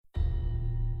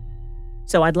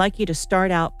So I'd like you to start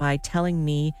out by telling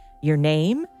me your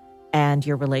name and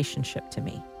your relationship to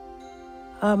me.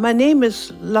 My name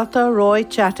is Lata Roy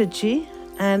Chatterjee,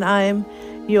 and I'm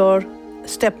your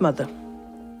stepmother.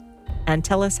 And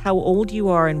tell us how old you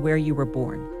are and where you were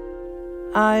born.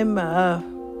 I'm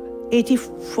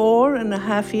 84 and a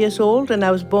half years old, and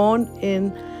I was born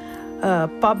in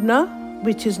Pabna,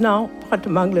 which is now part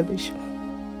of Bangladesh.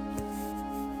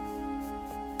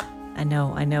 I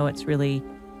know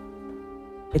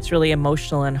it's really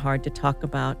emotional and hard to talk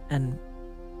about, and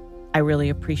I really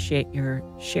appreciate your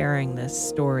sharing this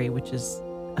story, which is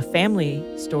a family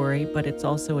story, but it's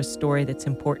also a story that's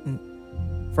important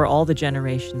for all the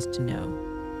generations to know.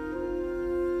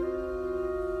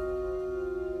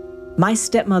 My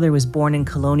stepmother was born in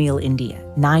colonial India,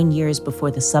 9 years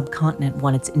before the subcontinent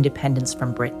won its independence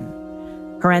from Britain.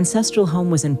 Her ancestral home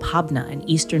was in Pabna in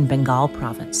eastern Bengal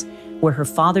province, where her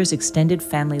father's extended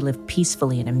family lived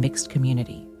peacefully in a mixed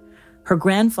community. Her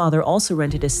grandfather also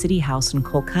rented a city house in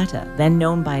Kolkata, then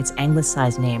known by its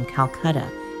anglicized name Calcutta,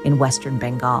 in western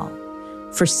Bengal.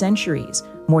 For centuries,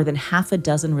 more than half a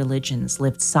dozen religions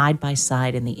lived side by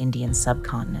side in the Indian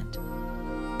subcontinent.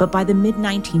 But by the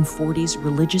mid-1940s,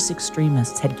 religious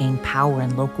extremists had gained power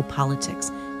in local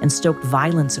politics and stoked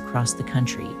violence across the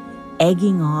country,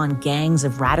 egging on gangs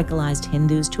of radicalized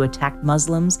Hindus to attack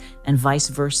Muslims and vice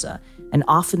versa, and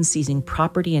often seizing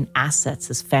property and assets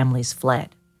as families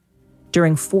fled.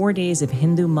 During 4 days of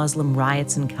Hindu-Muslim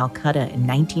riots in Calcutta in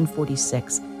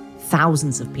 1946,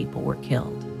 thousands of people were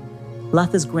killed.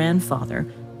 Lata's grandfather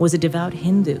was a devout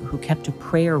Hindu who kept a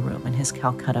prayer room in his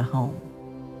Calcutta home.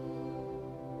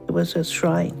 It was a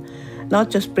shrine, not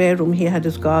just prayer room. He had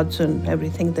his gods and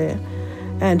everything there.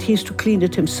 And he used to clean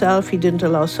it himself. He didn't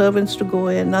allow servants to go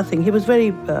in, nothing. He was a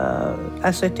very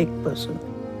ascetic person.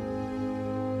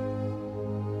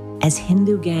 As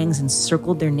Hindu gangs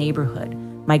encircled their neighborhood,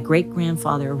 my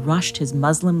great-grandfather rushed his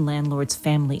Muslim landlord's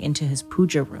family into his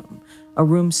puja room, a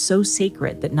room so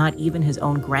sacred that not even his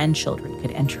own grandchildren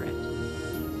could enter it.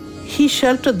 He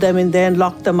sheltered them in there and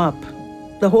locked them up.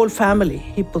 The whole family,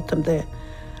 he put them there.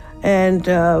 And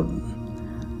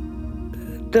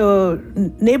the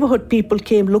neighborhood people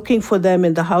came looking for them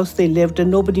in the house they lived,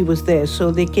 and nobody was there. So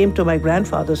they came to my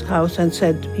grandfather's house and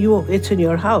said, it's in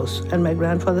your house. And my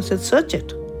grandfather said, search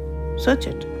it.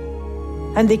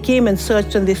 And they came and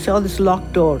searched, and they saw this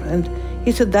locked door. And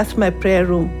he said, that's my prayer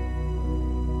room.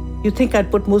 You think I'd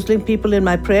put Muslim people in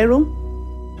my prayer room?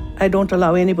 I don't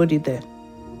allow anybody there.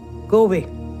 Go away.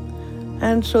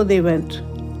 And so they went.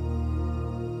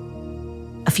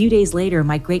 A few days later,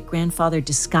 my great-grandfather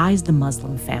disguised the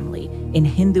Muslim family in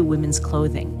Hindu women's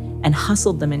clothing and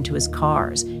hustled them into his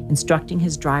cars, instructing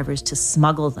his drivers to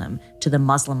smuggle them to the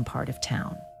Muslim part of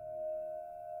town.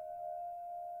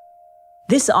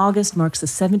 This August marks the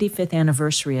 75th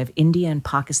anniversary of India and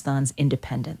Pakistan's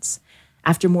independence.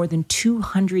 After more than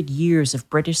 200 years of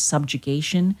British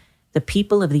subjugation, the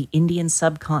people of the Indian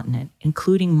subcontinent,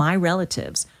 including my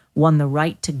relatives, won the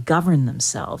right to govern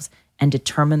themselves and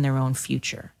determine their own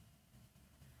future.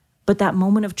 But that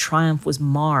moment of triumph was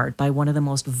marred by one of the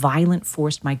most violent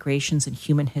forced migrations in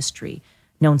human history,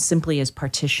 known simply as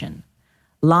partition.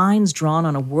 Lines drawn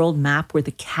on a world map were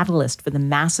the catalyst for the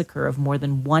massacre of more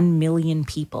than 1 million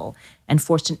people and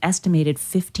forced an estimated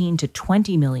 15 to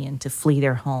 20 million to flee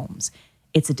their homes.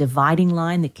 It's a dividing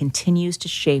line that continues to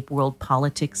shape world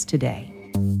politics today.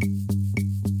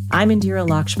 I'm Indira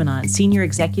Lakshmanan, Senior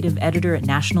Executive Editor at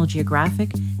National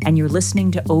Geographic, and you're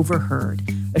listening to Overheard,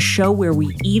 a show where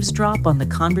we eavesdrop on the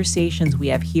conversations we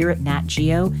have here at Nat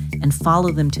Geo and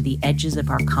follow them to the edges of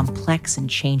our complex and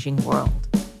changing world.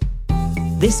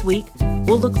 This week,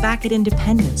 we'll look back at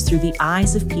independence through the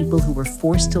eyes of people who were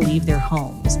forced to leave their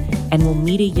homes, and we'll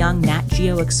meet a young Nat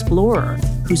Geo explorer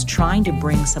who's trying to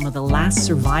bring some of the last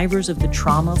survivors of the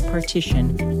trauma of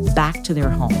partition back to their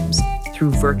homes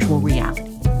through virtual reality.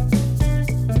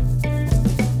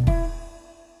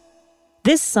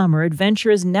 This summer,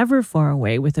 adventure is never far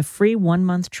away with a free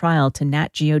 1-month trial to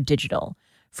Nat Geo Digital.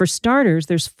 For starters,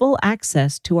 there's full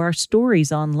access to our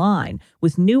stories online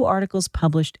with new articles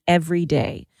published every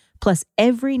day. Plus,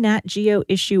 every Nat Geo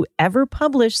issue ever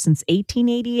published since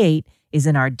 1888 is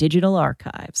in our digital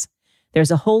archives.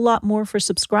 There's a whole lot more for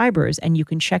subscribers, and you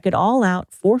can check it all out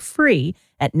for free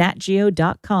at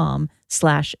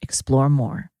natgeo.com/explore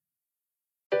more.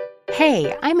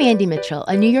 Hey, I'm Andy Mitchell,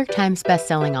 a New York Times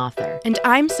bestselling author. And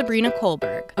I'm Sabrina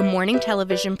Kohlberg, a morning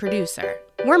television producer.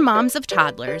 We're moms of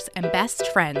toddlers and best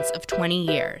friends of 20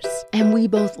 years. And we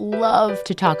both love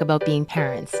to talk about being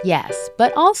parents, yes,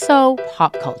 but also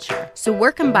pop culture. So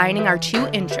we're combining our two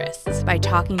interests by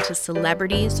talking to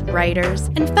celebrities, writers,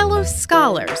 and fellow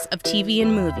scholars of TV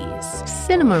and movies.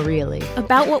 Cinema, really.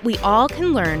 About what we all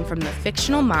can learn from the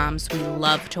fictional moms we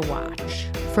love to watch.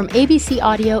 From ABC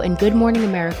Audio and Good Morning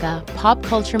America, Pop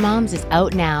Culture Moms is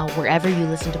out now wherever you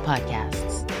listen to podcasts.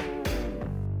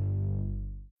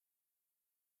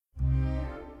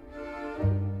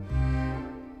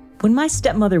 When my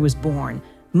stepmother was born,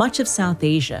 much of South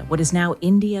Asia, what is now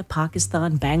India,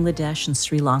 Pakistan, Bangladesh, and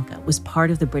Sri Lanka, was part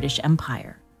of the British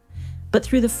Empire. But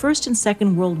through the First and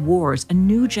Second World Wars, a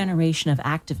new generation of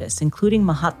activists, including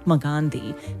Mahatma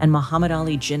Gandhi and Muhammad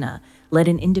Ali Jinnah, led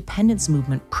an independence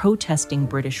movement protesting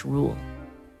British rule.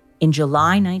 In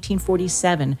July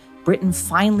 1947, Britain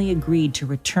finally agreed to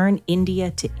return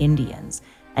India to Indians,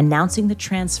 announcing the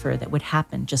transfer that would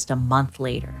happen just a month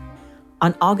later.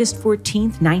 On August 14,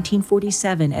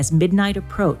 1947, as midnight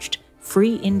approached,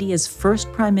 Free India's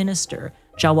first Prime Minister,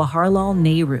 Jawaharlal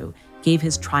Nehru, gave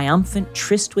his triumphant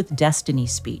Tryst with Destiny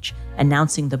speech,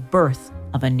 announcing the birth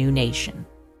of a new nation.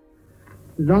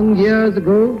 Long years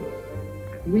ago,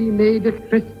 we made a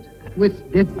tryst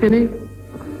with destiny,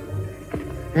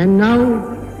 and now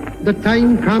the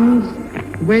time comes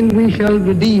when we shall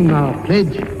redeem our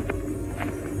pledge,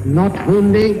 not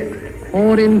wholly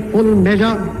or in full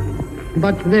measure,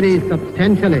 but very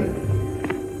substantially.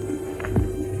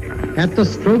 At the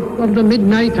stroke of the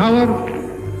midnight hour,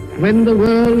 when the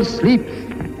world sleeps,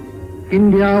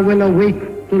 India will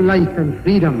awake to life and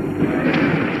freedom.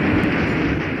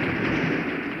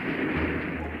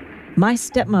 My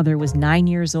stepmother was 9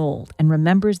 years old and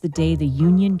remembers the day the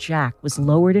Union Jack was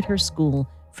lowered at her school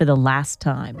for the last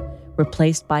time,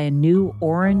 replaced by a new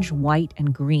orange, white,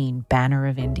 and green banner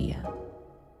of India.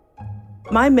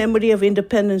 My memory of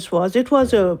independence was, it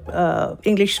was a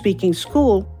English-speaking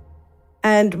school,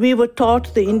 and we were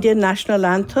taught the Indian national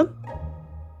anthem.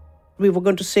 We were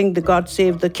going to sing the God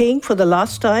Save the King for the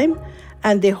last time,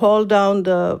 and they hauled down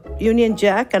the Union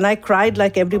Jack, and I cried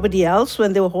like everybody else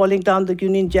when they were hauling down the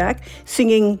Union Jack,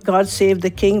 singing God Save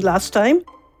the King last time.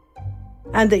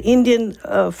 And the Indian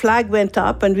flag went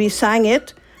up, and we sang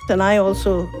it, and I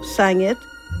also sang it.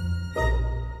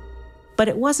 But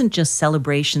it wasn't just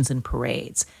celebrations and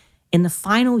parades. In the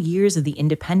final years of the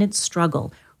independence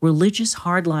struggle, religious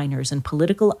hardliners and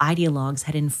political ideologues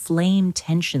had inflamed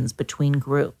tensions between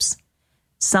groups.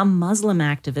 Some Muslim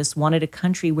activists wanted a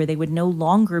country where they would no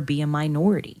longer be a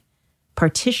minority.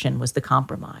 Partition was the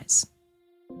compromise.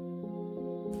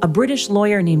 A British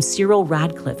lawyer named Cyril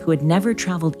Radcliffe, who had never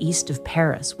traveled east of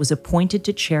Paris, was appointed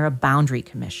to chair a boundary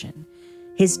commission.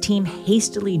 His team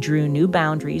hastily drew new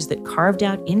boundaries that carved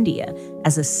out India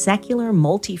as a secular,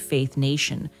 multi-faith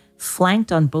nation,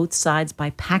 flanked on both sides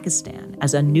by Pakistan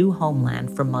as a new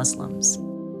homeland for Muslims.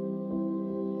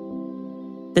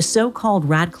 The so-called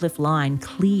Radcliffe Line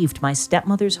cleaved my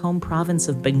stepmother's home province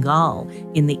of Bengal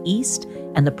in the east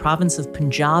and the province of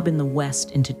Punjab in the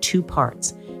west into two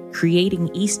parts, creating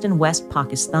East and West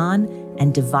Pakistan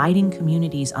and dividing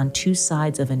communities on two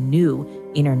sides of a new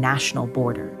international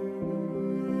border.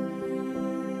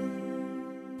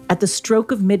 At the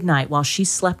stroke of midnight, while she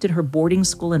slept at her boarding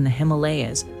school in the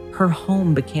Himalayas, her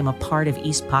home became a part of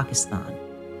East Pakistan.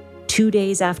 2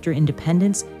 days after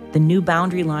independence, the new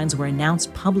boundary lines were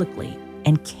announced publicly,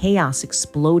 and chaos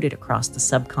exploded across the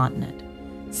subcontinent.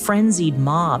 Frenzied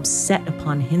mobs set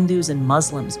upon Hindus and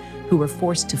Muslims who were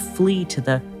forced to flee to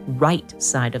the right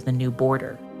side of the new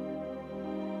border.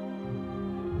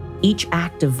 Each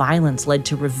act of violence led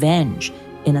to revenge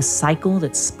in a cycle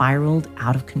that spiraled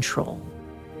out of control.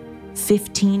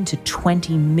 15 to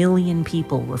 20 million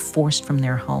people were forced from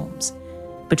their homes.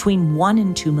 Between 1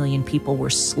 and 2 million people were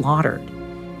slaughtered,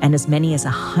 and as many as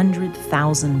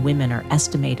 100,000 women are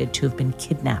estimated to have been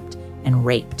kidnapped and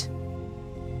raped.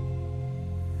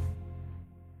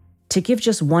 To give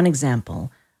just one example,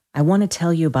 I want to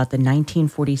tell you about the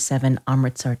 1947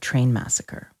 Amritsar train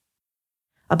massacre.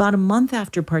 About a month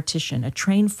after partition, a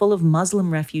train full of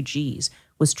Muslim refugees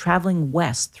was traveling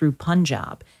west through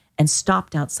Punjab and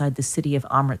stopped outside the city of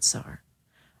Amritsar.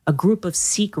 A group of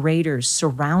Sikh raiders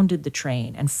surrounded the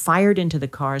train and fired into the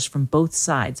cars from both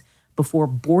sides before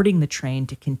boarding the train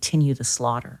to continue the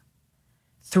slaughter.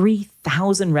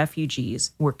 3,000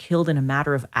 refugees were killed in a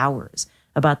matter of hours,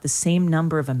 about the same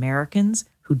number of Americans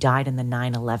who died in the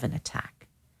 9/11 attack.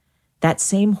 That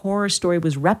same horror story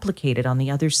was replicated on the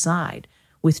other side,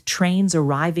 with trains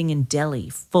arriving in Delhi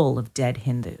full of dead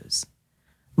Hindus.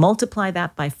 Multiply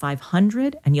that by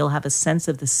 500, and you'll have a sense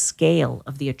of the scale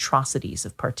of the atrocities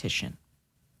of partition.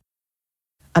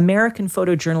 American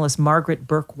photojournalist Margaret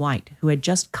Burke White, who had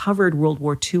just covered World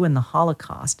War II and the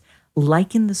Holocaust,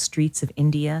 likened the streets of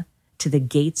India to the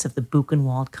gates of the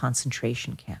Buchenwald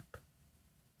concentration camp.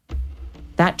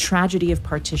 That tragedy of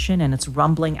partition and its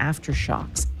rumbling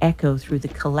aftershocks echo through the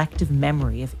collective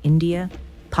memory of India,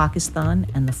 Pakistan,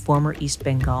 and the former East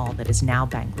Bengal that is now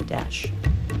Bangladesh.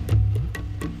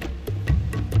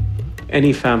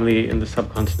 Any family in the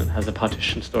subcontinent has a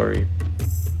partition story.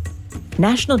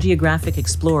 National Geographic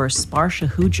explorer Sparsh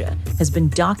Ahuja has been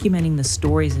documenting the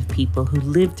stories of people who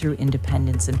lived through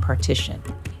independence and partition.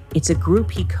 It's a group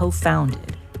he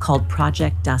co-founded called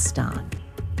Project Dastan.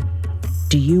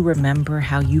 Do you remember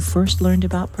how you first learned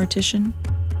about partition?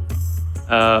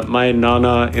 My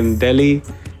nana in Delhi,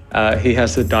 he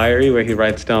has a diary where he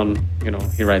writes down,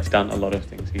 a lot of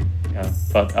things.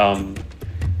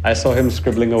 I saw him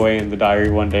scribbling away in the diary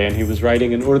one day, and he was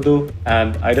writing in Urdu,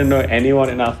 and I didn't know anyone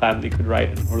in our family could write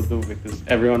in Urdu because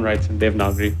everyone writes in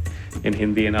Devanagari, in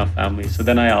Hindi in our family. So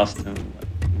then I asked him,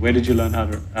 where did you learn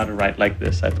how to write like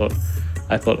this? I thought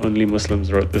only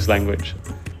Muslims wrote this language.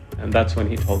 And that's when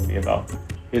he told me about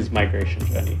his migration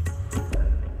journey.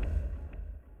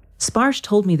 Sparsh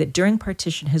told me that during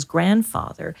partition, his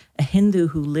grandfather, a Hindu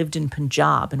who lived in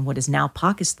Punjab in what is now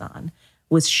Pakistan,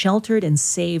 was sheltered and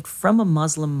saved from a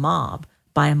Muslim mob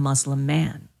by a Muslim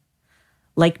man.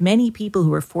 Like many people who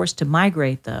were forced to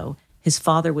migrate, though, his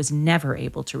father was never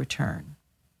able to return.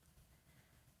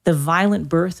 The violent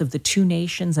birth of the two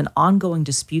nations and ongoing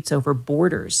disputes over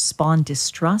borders spawned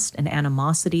distrust and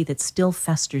animosity that still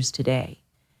festers today.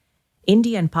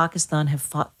 India and Pakistan have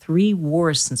fought 3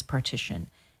 wars since partition,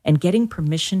 and getting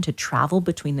permission to travel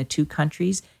between the two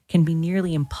countries can be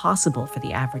nearly impossible for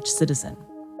the average citizen.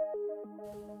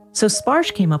 So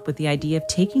Sparsh came up with the idea of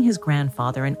taking his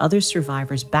grandfather and other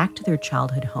survivors back to their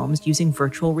childhood homes using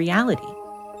virtual reality.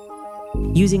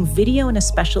 Using video and a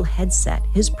special headset,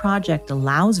 his project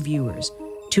allows viewers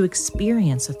to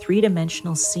experience a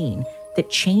 3-dimensional scene that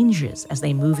changes as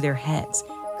they move their heads,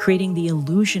 creating the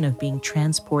illusion of being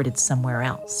transported somewhere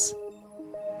else.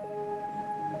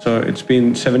 So it's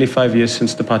been 75 years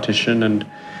since the partition, and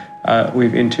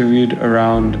we've interviewed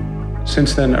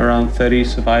since then around 30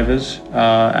 survivors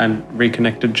and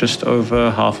reconnected just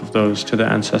over half of those to their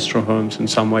ancestral homes in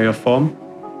some way or form.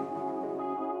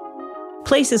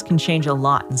 Places can change a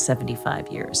lot in 75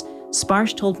 years.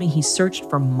 Sparsh told me he searched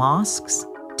for mosques,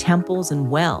 temples, and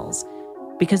wells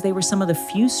because they were some of the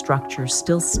few structures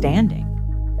still standing.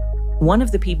 One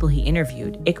of the people he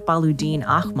interviewed, Iqbaluddin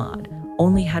Ahmad,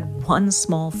 only had one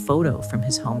small photo from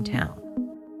his hometown.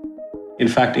 In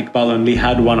fact, Iqbal only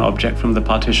had one object from the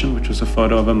partition, which was a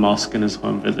photo of a mosque in his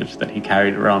home village that he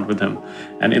carried around with him.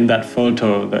 And in that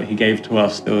photo that he gave to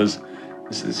us, there was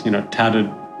this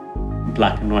tattered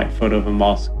black and white photo of a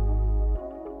mosque.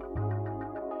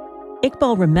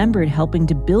 Iqbal remembered helping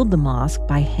to build the mosque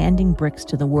by handing bricks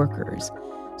to the workers.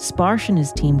 Sparsh and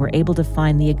his team were able to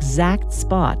find the exact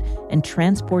spot and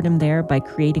transport him there by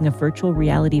creating a virtual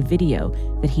reality video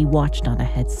that he watched on a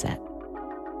headset.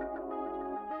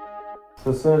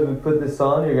 So as soon as we put this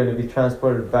on, you're going to be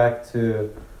transported back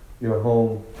to your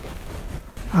home.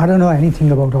 I don't know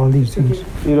anything about all these things.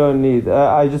 You don't need.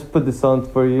 I just put this on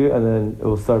for you, and then it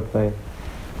will start playing.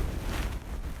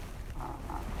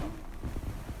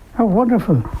 Oh,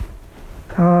 wonderful.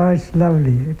 Oh, it's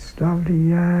lovely. It's lovely.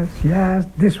 Yes.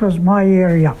 This was my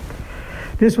area.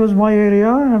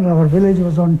 And our village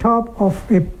was on top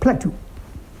of a plateau.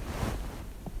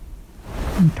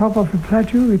 On top of a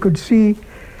plateau, we could see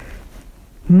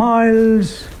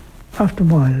miles after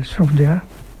miles from there.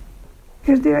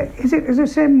 Is it the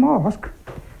same mosque?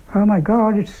 Oh my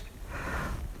God!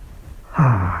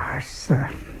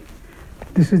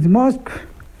 This is the mosque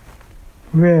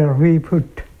where we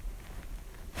put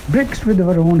bricks with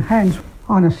our own hands.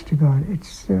 Honest to God,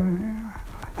 it's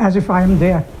as if I am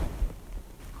there.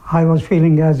 I was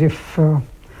feeling as if I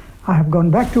have gone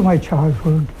back to my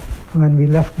childhood when we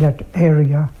left that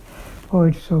area. Oh,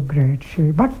 it's so great.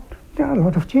 But there are a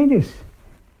lot of changes.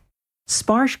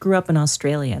 Sparsh grew up in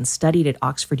Australia and studied at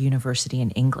Oxford University in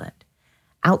England.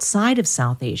 Outside of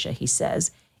South Asia, he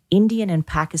says, Indian and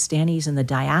Pakistanis in the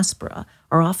diaspora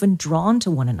are often drawn to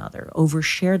one another over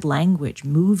shared language,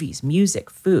 movies, music,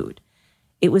 food.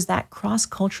 It was that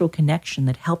cross-cultural connection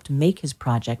that helped make his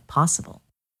project possible.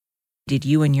 Did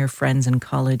you and your friends in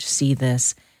college see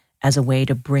this as a way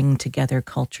to bring together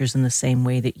cultures in the same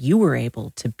way that you were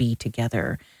able to be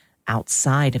together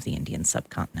outside of the Indian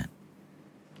subcontinent?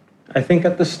 I think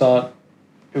at the start,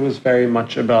 it was very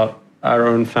much about our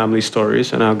own family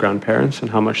stories and our grandparents and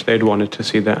how much they'd wanted to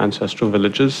see their ancestral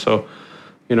villages. So,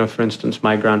 for instance,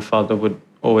 my grandfather would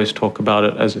always talk about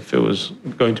it as if it was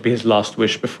going to be his last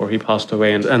wish before he passed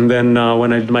away. And then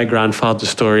when I did my grandfather's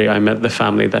story, I met the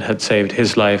family that had saved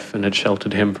his life and had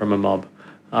sheltered him from a mob,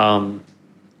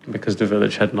 because the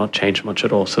village had not changed much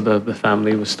at all. So the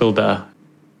family was still there.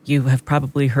 You have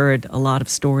probably heard a lot of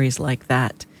stories like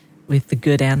that, with the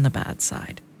good and the bad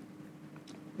side.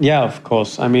 Yeah, of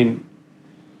course. I mean,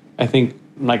 I think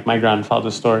like my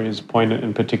grandfather's story is poignant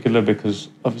in particular because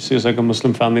obviously it's like a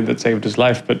Muslim family that saved his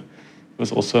life, but it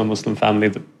was also a Muslim family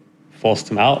that forced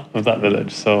him out of that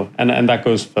village. So, and that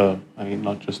goes for, I mean,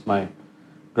 not just my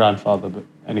grandfather, but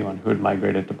anyone who had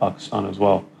migrated to Pakistan as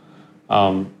well.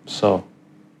 So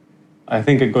I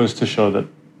think it goes to show that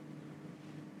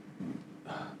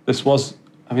this was,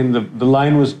 I mean, the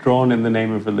line was drawn in the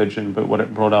name of religion, but what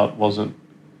it brought out wasn't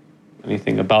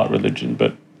anything about religion,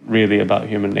 but really about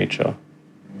human nature.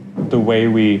 The way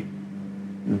we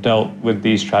dealt with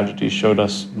these tragedies showed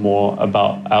us more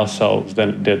about ourselves than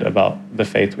it did about the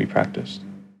faith we practiced.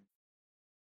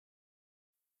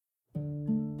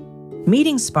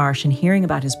 Meeting Sparsh and hearing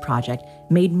about his project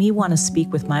made me want to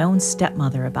speak with my own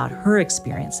stepmother about her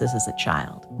experiences as a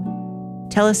child.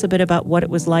 Tell us a bit about what it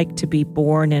was like to be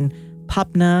born in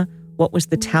Pabna. What was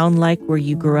the town like where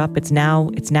you grew up? It's now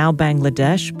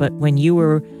Bangladesh, but when you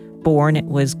were born, it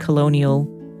was colonial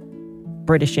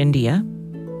British India.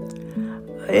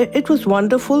 It was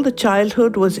wonderful. The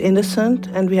childhood was innocent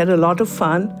and we had a lot of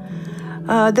fun.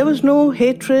 There was no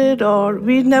hatred, or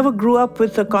we never grew up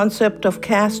with the concept of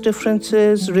caste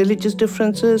differences, religious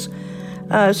differences.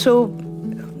 So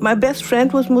my best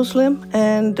friend was Muslim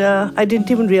and I didn't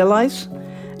even realize.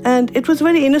 And it was a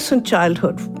very innocent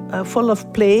childhood, full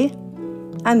of play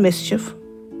and mischief.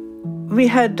 We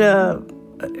had a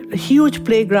huge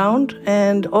playground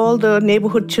and all the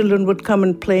neighborhood children would come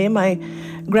and play. My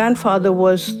grandfather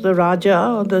was the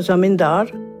Raja, or the Zamindar.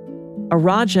 A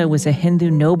Raja was a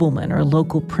Hindu nobleman or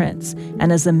local prince,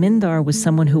 and a Zamindar was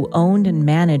someone who owned and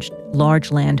managed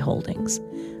large land holdings.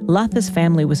 Latha's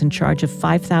family was in charge of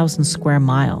 5,000 square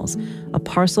miles, a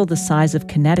parcel the size of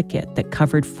Connecticut that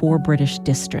covered 4 British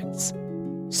districts.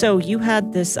 So you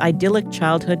had this idyllic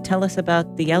childhood. Tell us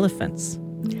about the elephants.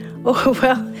 Oh,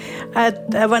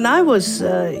 well, when I was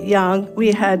young,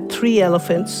 we had 3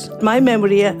 elephants. My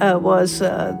memory was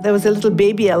there was a little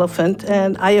baby elephant,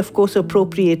 and I, of course,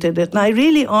 appropriated it. And I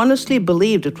really honestly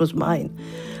believed it was mine.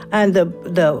 And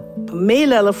the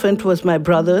male elephant was my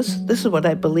brother's. This is what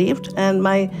I believed. And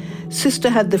my sister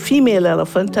had the female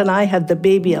elephant, and I had the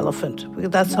baby elephant.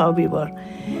 That's how we were.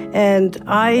 And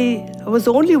I was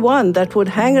the only one that would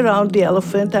hang around the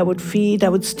elephant. I would feed, I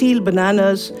would steal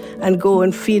bananas and go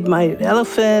and feed my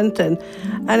elephant. And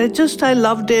it just, I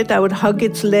loved it. I would hug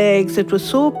its legs. It was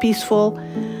so peaceful.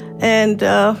 And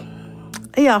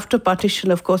after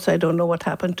partition, of course, I don't know what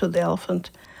happened to the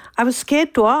elephant. I was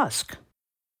scared to ask.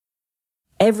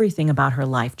 Everything about her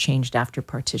life changed after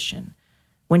partition.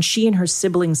 When she and her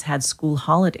siblings had school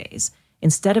holidays,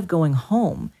 instead of going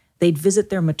home, they'd visit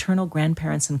their maternal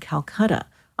grandparents in Calcutta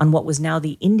on what was now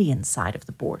the Indian side of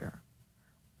the border.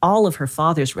 All of her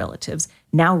father's relatives,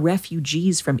 now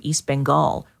refugees from East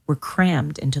Bengal, were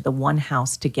crammed into the one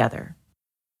house together.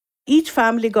 Each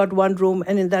family got one room,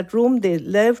 and in that room they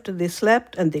lived, they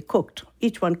slept, and they cooked.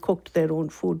 Each one cooked their own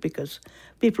food because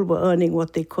people were earning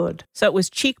what they could. So it was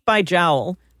cheek by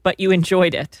jowl, but you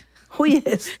enjoyed it. Oh,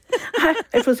 yes.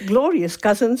 It was glorious.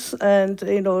 Cousins and,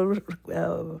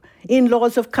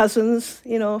 in-laws of cousins,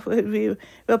 we were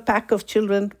a pack of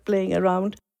children playing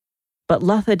around. But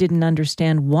Latha didn't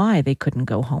understand why they couldn't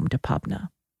go home to Pabna.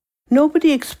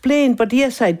 Nobody explained, but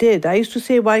yes, I did. I used to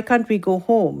say, why can't we go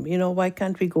home? Why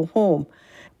can't we go home?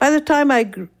 By the time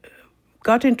I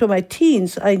got into my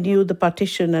teens, I knew the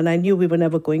partition and I knew we were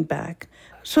never going back.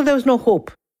 So there was no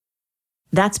hope.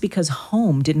 That's because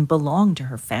home didn't belong to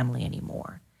her family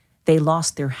anymore. They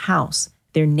lost their house,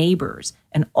 their neighbors,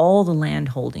 and all the land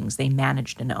holdings they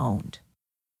managed and owned.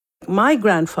 My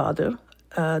grandfather,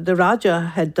 the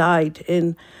Raja, had died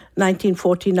in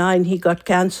 1949. He got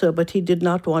cancer, but he did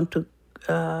not want to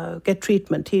get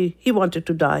treatment. He wanted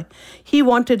to die. He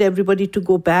wanted everybody to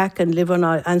go back and live on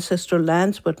our ancestral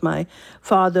lands, but my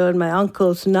father and my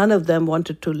uncles, none of them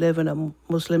wanted to live in a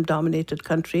Muslim-dominated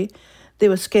country. They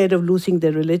were scared of losing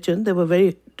their religion. They were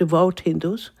very devout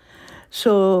Hindus.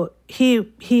 So he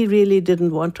really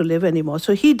didn't want to live anymore.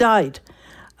 So he died.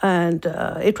 And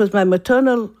it was my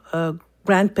maternal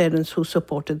grandparents who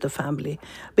supported the family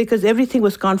because everything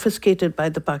was confiscated by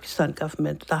the Pakistan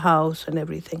government, the house and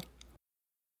everything.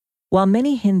 While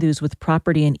many Hindus with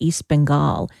property in East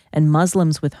Bengal and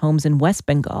Muslims with homes in West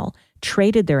Bengal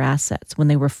traded their assets when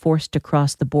they were forced to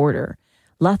cross the border,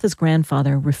 Latha's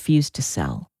grandfather refused to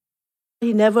sell.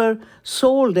 He never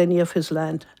sold any of his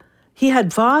land. He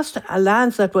had vast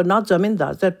lands that were not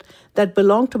zamindars, that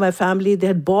belonged to my family. They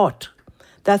had bought.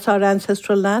 That's our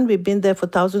ancestral land. We've been there for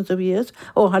thousands of years,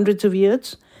 or hundreds of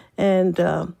years. And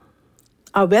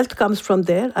our wealth comes from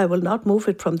there. I will not move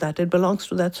it from that. It belongs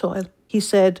to that soil. He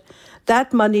said,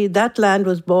 that money, that land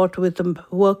was bought with the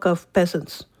work of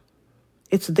peasants.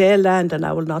 It's their land and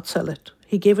I will not sell it.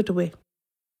 He gave it away.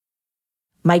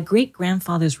 My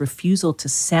great-grandfather's refusal to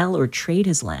sell or trade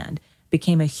his land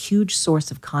became a huge source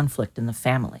of conflict in the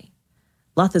family.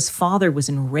 Latha's father was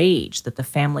enraged that the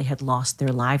family had lost their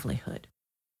livelihood.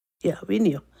 Yeah, we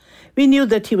knew. We knew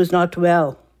that he was not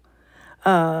well.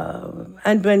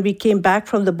 And when we came back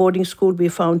from the boarding school, we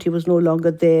found he was no longer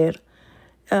there.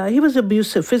 He was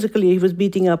abusive. Physically, he was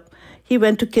beating up. He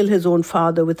went to kill his own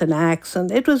father with an axe,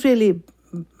 and it was really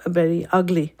very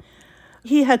ugly.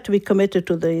 He had to be committed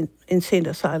to the insane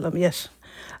asylum, yes.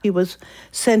 He was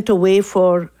sent away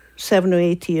for 7 or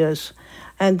 8 years.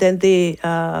 And then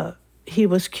he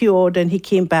was cured and he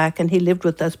came back and he lived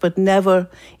with us, but never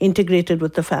integrated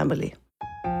with the family.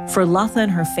 For Latha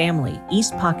and her family,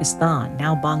 East Pakistan,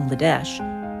 now Bangladesh,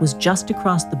 was just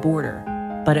across the border,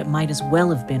 but it might as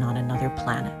well have been on another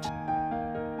planet.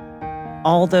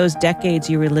 All those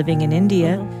decades you were living in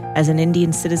India, as an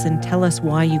Indian citizen, tell us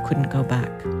why you couldn't go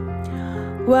back.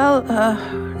 Well,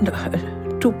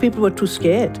 people were too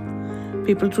scared.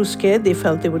 People too scared. They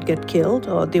felt they would get killed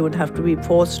or they would have to be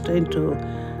forced into,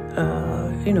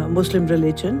 Muslim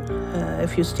religion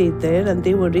if you stayed there. And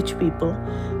they were rich people,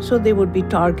 so they would be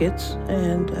targets.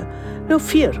 And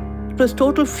fear. It was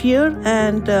total fear.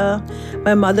 And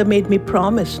my mother made me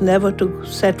promise never to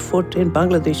set foot in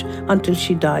Bangladesh until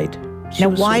she died. Now,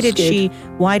 why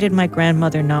did my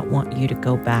grandmother not want you to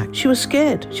go back? She was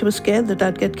scared. She was scared that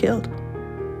I'd get killed.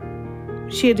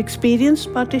 She had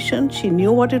experienced partition. She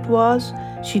knew what it was.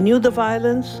 She knew the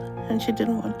violence, and she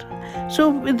didn't want to.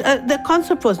 So the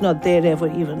concept was not there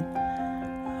ever even.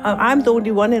 I'm the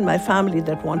only one in my family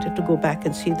that wanted to go back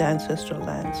and see the ancestral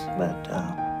lands. But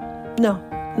no.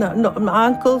 My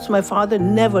uncles, my father,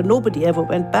 nobody ever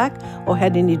went back or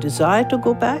had any desire to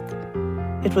go back.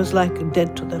 It was like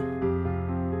dead to them.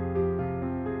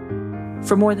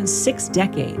 For more than 6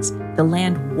 decades, the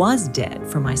land was dead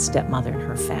for my stepmother and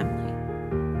her family.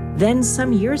 Then,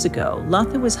 some years ago,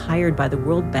 Latha was hired by the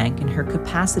World Bank in her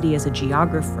capacity as a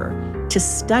geographer to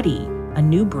study a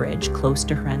new bridge close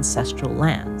to her ancestral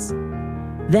lands.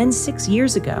 Then, 6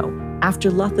 years ago,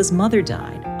 after Latha's mother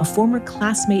died, a former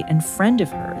classmate and friend of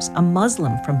hers, a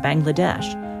Muslim from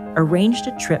Bangladesh, arranged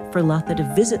a trip for Latha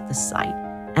to visit the site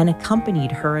and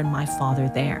accompanied her and my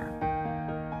father there.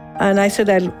 And I said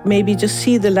I'll maybe just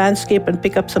see the landscape and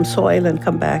pick up some soil and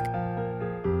come back.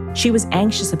 She was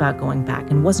anxious about going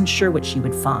back and wasn't sure what she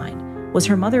would find. Was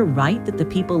her mother right that the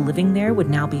people living there would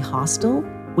now be hostile?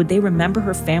 Would they remember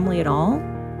her family at all?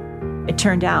 It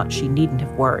turned out she needn't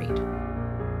have worried.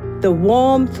 The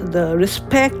warmth, the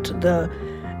respect, the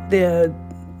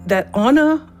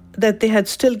honor that they had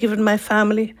still given my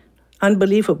family,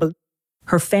 unbelievable.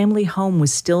 Her family home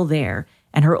was still there,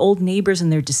 and her old neighbors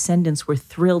and their descendants were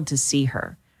thrilled to see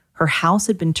her. Her house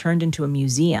had been turned into a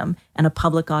museum and a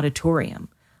public auditorium.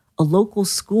 A local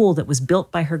school that was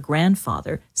built by her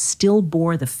grandfather still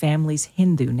bore the family's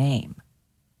Hindu name.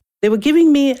 They were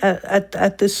giving me,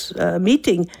 at this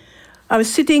meeting, I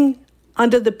was sitting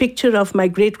under the picture of my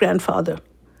great-grandfather.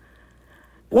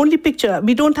 Only picture.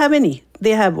 We don't have any.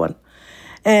 They have one.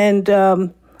 And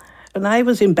I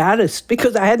was embarrassed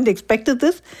because I hadn't expected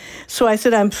this. So I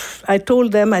said, I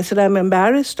told them, I'm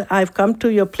embarrassed. I've come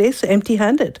to your place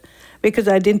empty-handed because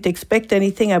I didn't expect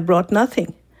anything. I brought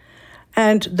nothing.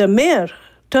 And the mayor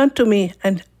turned to me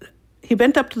and he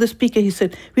went up to the speaker. He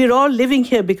said, we're all living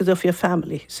here because of your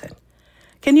family, he said.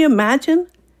 Can you imagine?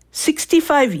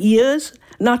 65 years,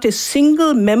 not a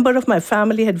single member of my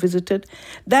family had visited.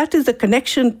 That is the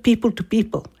connection people to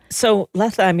people. So,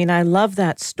 Latha, I love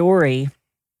that story.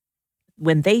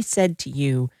 When they said to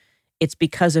you, it's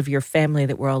because of your family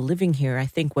that we're all living here, I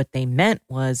think what they meant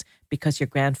was because your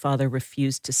grandfather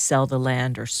refused to sell the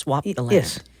land or swap the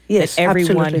land. Yes, that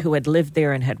everyone absolutely. who had lived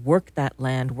there and had worked that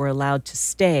land were allowed to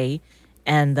stay,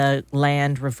 and the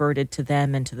land reverted to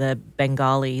them and to the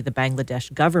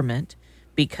Bangladesh government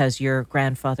because your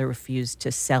grandfather refused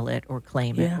to sell it or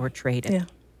claim it or trade it. Yeah,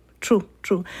 true.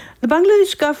 The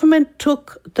Bangladesh government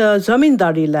took the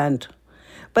zamindari land,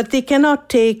 but they cannot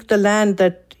take the land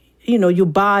that, you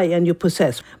buy and you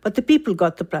possess. But the people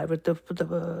got the private, the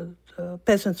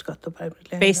peasants got the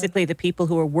private land. Basically, the people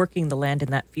who were working the land in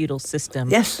that feudal system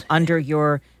Yes. under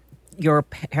your your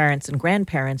parents and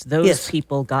grandparents, those Yes.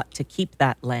 people got to keep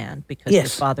that land because Yes.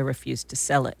 your father refused to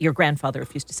sell it. Your grandfather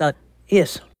refused to sell it.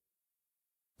 Yes.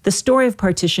 The story of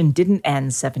partition didn't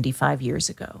end 75 years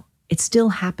ago. It's still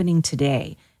happening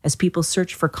today as people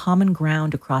search for common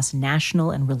ground across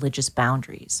national and religious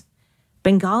boundaries.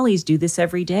 Bengalis do this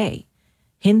every day.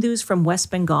 Hindus from West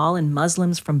Bengal and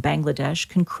Muslims from Bangladesh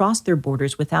can cross their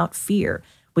borders without fear,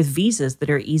 with visas that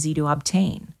are easy to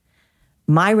obtain.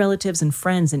 My relatives and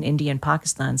friends in India and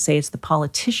Pakistan say it's the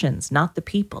politicians, not the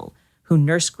people, who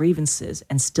nurse grievances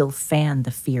and still fan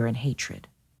the fear and hatred.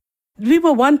 We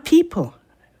were one people.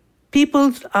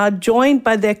 Peoples are joined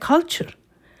by their culture.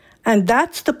 And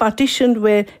that's the partition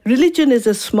where religion is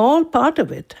a small part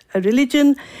of it. A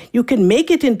religion, you can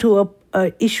make it into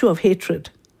a issue of hatred.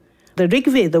 The Rig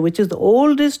Veda, which is the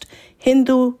oldest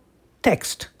Hindu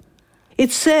text,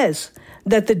 it says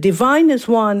that the divine is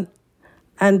one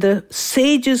and the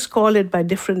sages call it by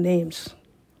different names.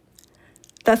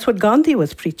 That's what Gandhi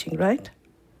was preaching, right?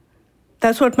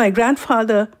 That's what my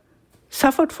grandfather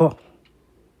suffered for.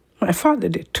 My father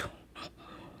did too.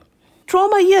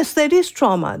 Trauma, yes, there is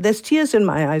trauma. There's tears in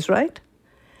my eyes, right?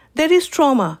 There is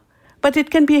trauma, but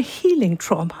it can be a healing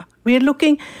trauma.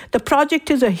 The project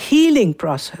is a healing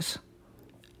process.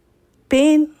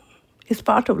 Pain is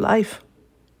part of life.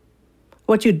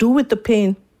 What you do with the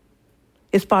pain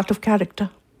is part of character.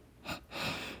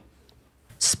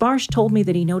 Sparsh told me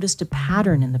that he noticed a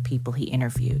pattern in the people he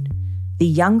interviewed. The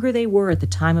younger they were at the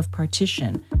time of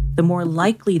partition, the more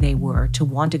likely they were to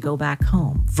want to go back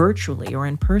home, virtually or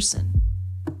in person.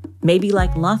 Maybe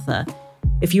like Latha,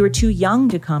 if you were too young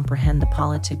to comprehend the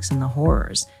politics and the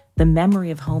horrors, the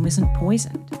memory of home isn't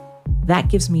poisoned. That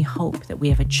gives me hope that we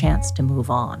have a chance to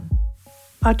move on.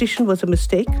 Partition was a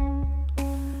mistake,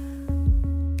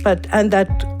 and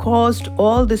that caused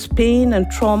all this pain and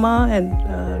trauma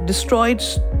and destroyed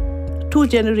 2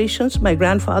 generations, my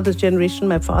grandfather's generation,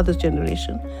 my father's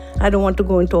generation. I don't want to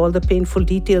go into all the painful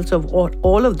details of what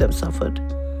all of them suffered.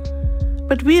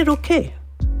 But we're okay.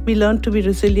 We learned to be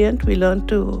resilient. We learned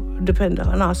to depend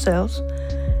on ourselves.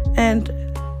 And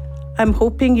I'm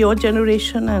hoping your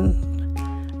generation and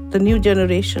the new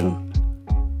generation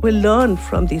will learn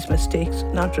from these mistakes,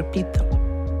 not repeat them.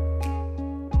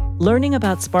 Learning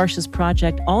about Sparsh's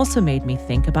project also made me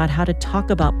think about how to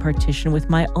talk about partition with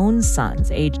my own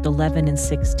sons, aged 11 and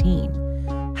 16.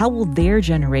 How will their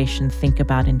generation think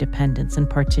about independence and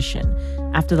partition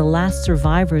after the last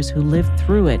survivors who lived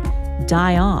through it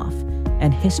die off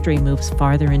and history moves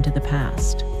farther into the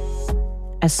past?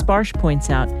 As Sparsh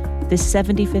points out, this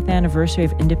 75th anniversary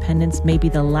of independence may be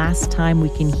the last time we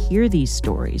can hear these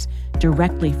stories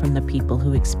directly from the people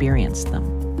who experienced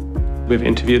them. We've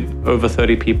interviewed over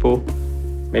 30 people,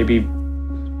 maybe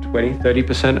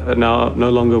 20-30% are now no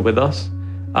longer with us.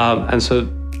 And so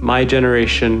my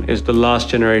generation is the last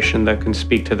generation that can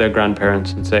speak to their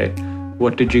grandparents and say,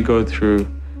 what did you go through?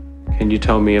 Can you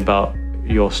tell me about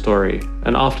your story?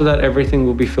 And after that, everything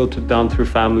will be filtered down through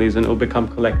families and it will become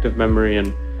collective memory,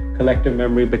 and collective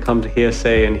memory becomes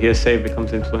hearsay, and hearsay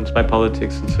becomes influenced by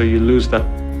politics. And so you lose that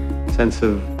sense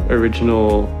of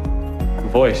original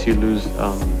voice. You lose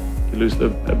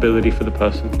the ability for the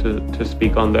person to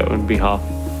speak on their own behalf.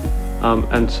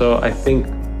 And so I think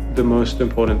the most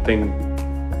important thing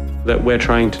that we're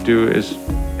trying to do is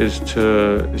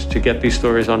to get these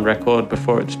stories on record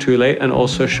before it's too late, and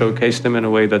also showcase them in a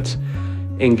way that's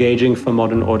engaging for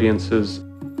modern audiences.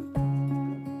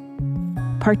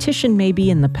 Partition may be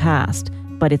in the past,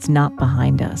 but it's not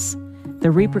behind us.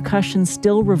 The repercussions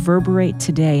still reverberate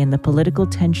today in the political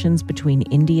tensions between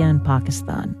India and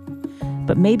Pakistan.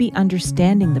 But maybe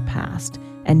understanding the past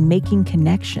and making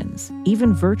connections,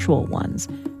 even virtual ones,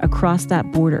 across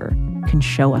that border can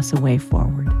show us a way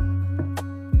forward.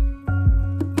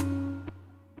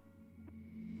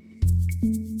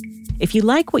 If you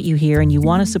like what you hear and you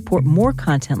want to support more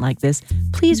content like this,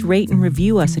 please rate and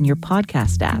review us in your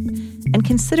podcast app. And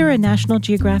consider a National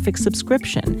Geographic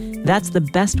subscription. That's the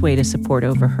best way to support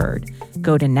Overheard.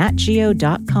 Go to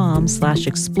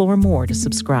natgeo.com/explore more to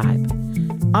subscribe.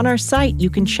 On our site,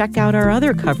 you can check out our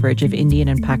other coverage of Indian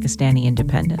and Pakistani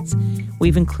independence.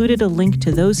 We've included a link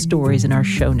to those stories in our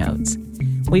show notes.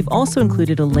 We've also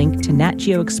included a link to Nat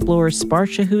Geo Explorer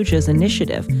Sparsh Ahuja's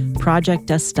initiative, Project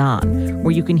Dastan,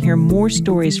 where you can hear more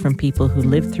stories from people who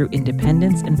lived through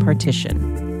independence and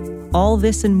partition. All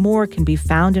this and more can be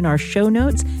found in our show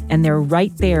notes, and they're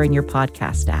right there in your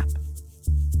podcast app.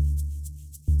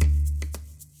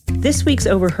 This week's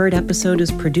Overheard episode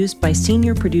is produced by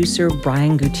senior producer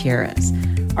Brian Gutierrez.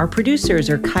 Our producers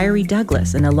are Kyrie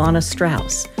Douglas and Ilana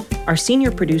Strauss. Our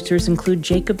senior producers include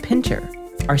Jacob Pinter.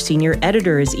 Our senior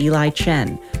editor is Eli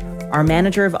Chen. Our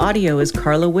manager of audio is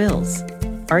Carla Wills.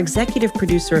 Our executive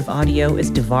producer of audio is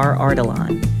Devar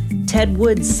Ardalan. Ted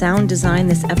Woods sound designed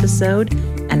this episode,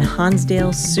 and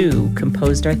Hansdale Sue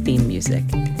composed our theme music.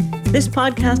 This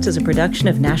podcast is a production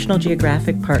of National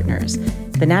Geographic Partners,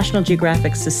 the National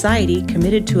Geographic Society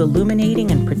committed to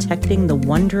illuminating and protecting the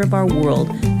wonder of our world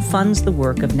funds the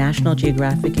work of National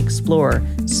Geographic explorer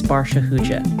Sparsha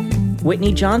Huja.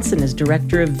 Whitney Johnson is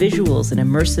Director of Visuals and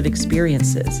Immersive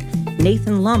Experiences.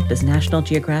 Nathan Lump is National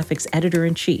Geographic's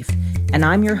Editor-in-Chief. And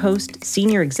I'm your host,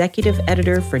 Senior Executive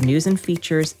Editor for News and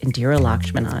Features, Indira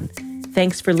Lakshmanan.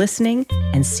 Thanks for listening,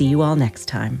 and see you all next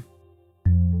time.